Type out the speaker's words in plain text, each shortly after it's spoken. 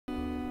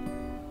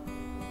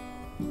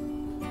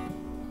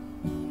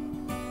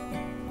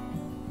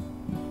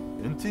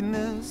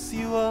Emptiness,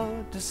 you are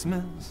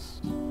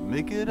dismissed.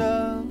 Make it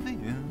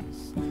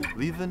obvious.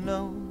 Leave a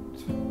note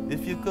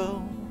if you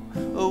go,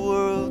 a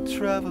world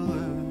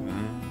traveler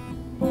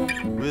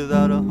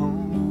without a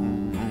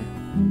home.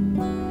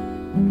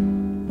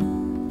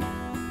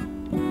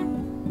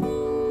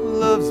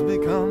 Love's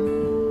become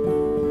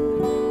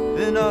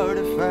an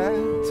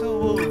artifact, a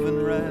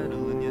woven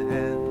rattle in your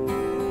hand.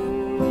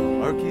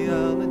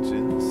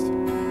 Archaeologist,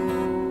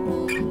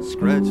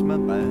 scratch my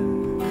back.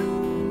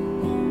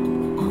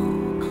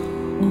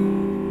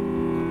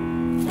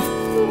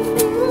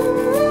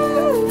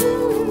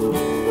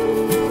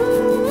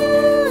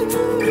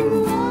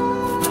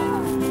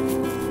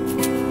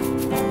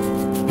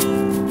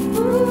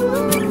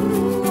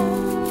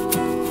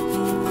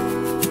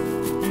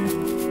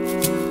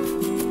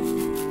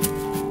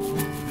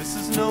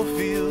 No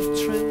field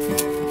trip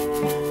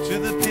to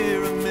the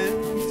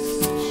pyramids.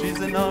 She's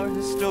an art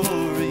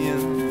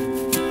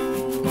historian.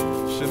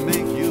 She'll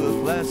make you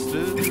a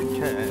plaster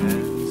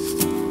cast.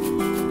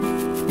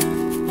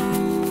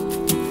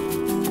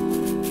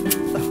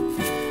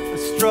 A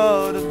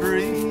straw to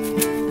breathe.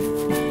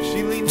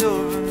 She leaned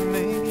over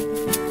me.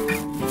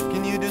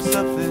 Can you do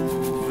something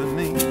for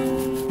me?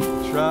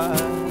 Try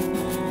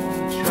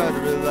to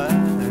relax.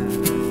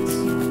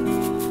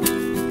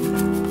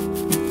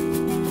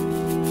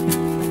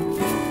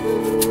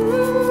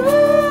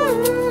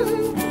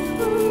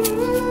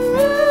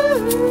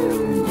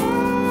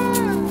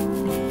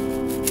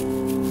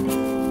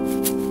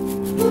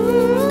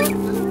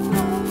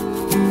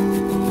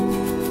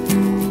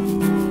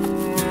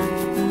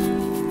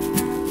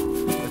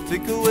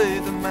 Take away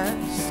the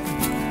mask,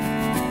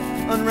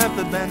 unwrap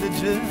the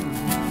bandages.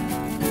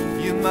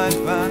 You might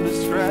find a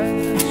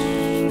scratch.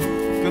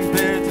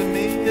 Compared to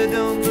me, you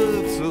don't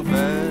look so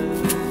bad.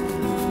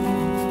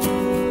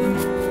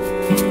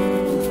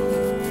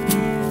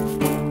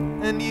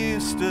 And you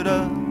stood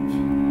up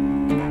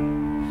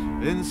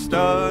and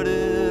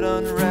started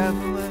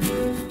unraveling.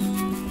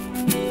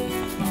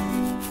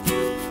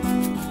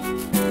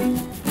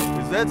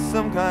 Is that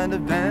some kind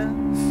of dance?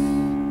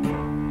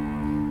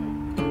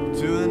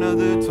 To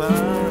another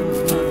time.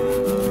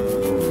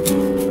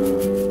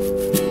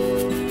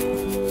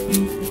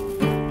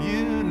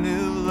 You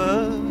knew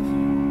love,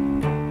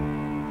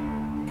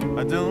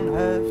 I don't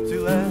have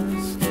to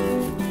ask.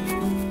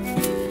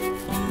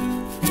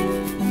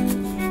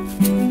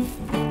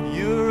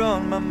 You're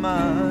on my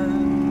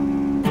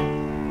mind,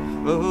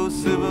 the whole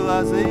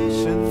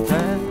civilization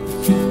passed.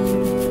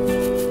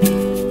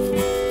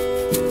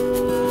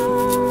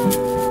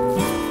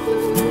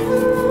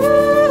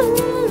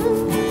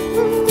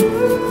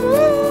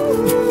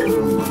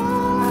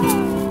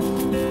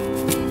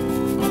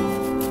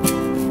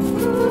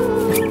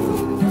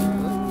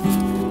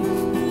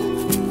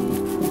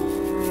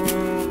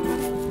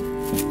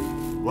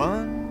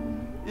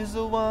 One is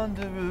a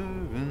wanderer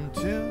and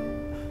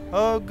two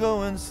are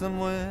going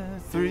somewhere.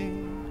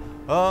 Three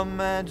are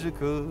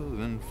magical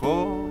and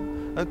four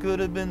I could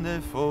have been there.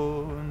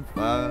 4 and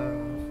 5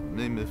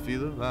 made me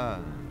feel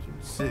alive.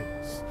 And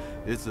 6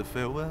 it's a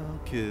farewell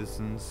kiss,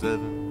 and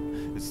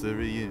 7 it's the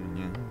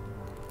reunion.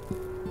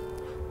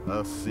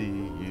 I'll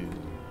see you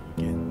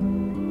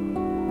again.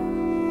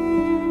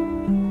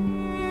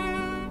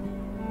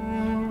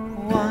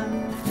 One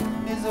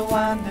is a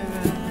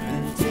wanderer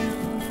and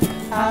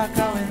 2 are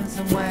going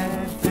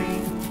somewhere.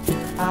 3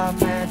 are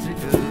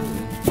magical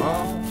and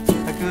 4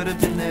 I could have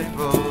been there.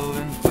 4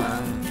 and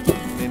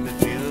 5 made me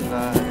feel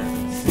alive.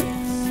 6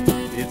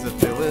 it's a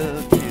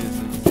farewell kiss,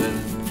 and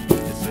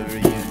 7 it's a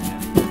reunion.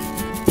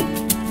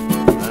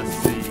 I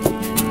see you.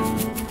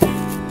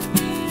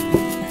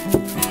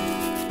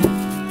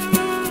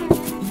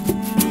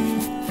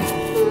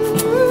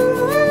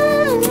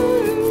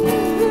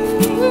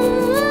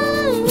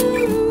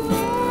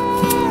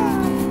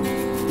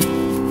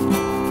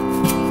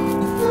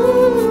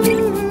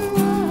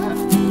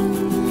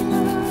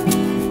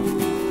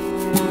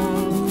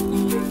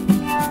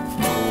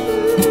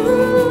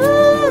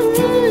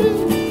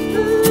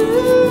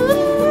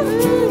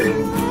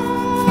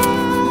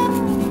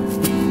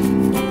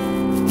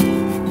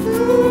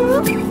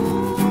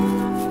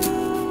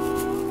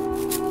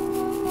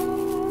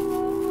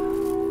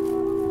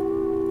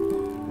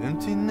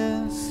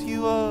 Emptiness,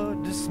 you are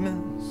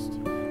dismissed.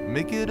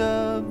 Make it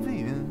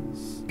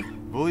obvious.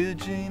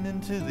 Voyaging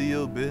into the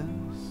abyss.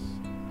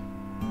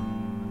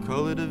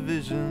 Call it a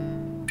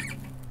vision.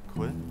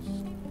 Quit.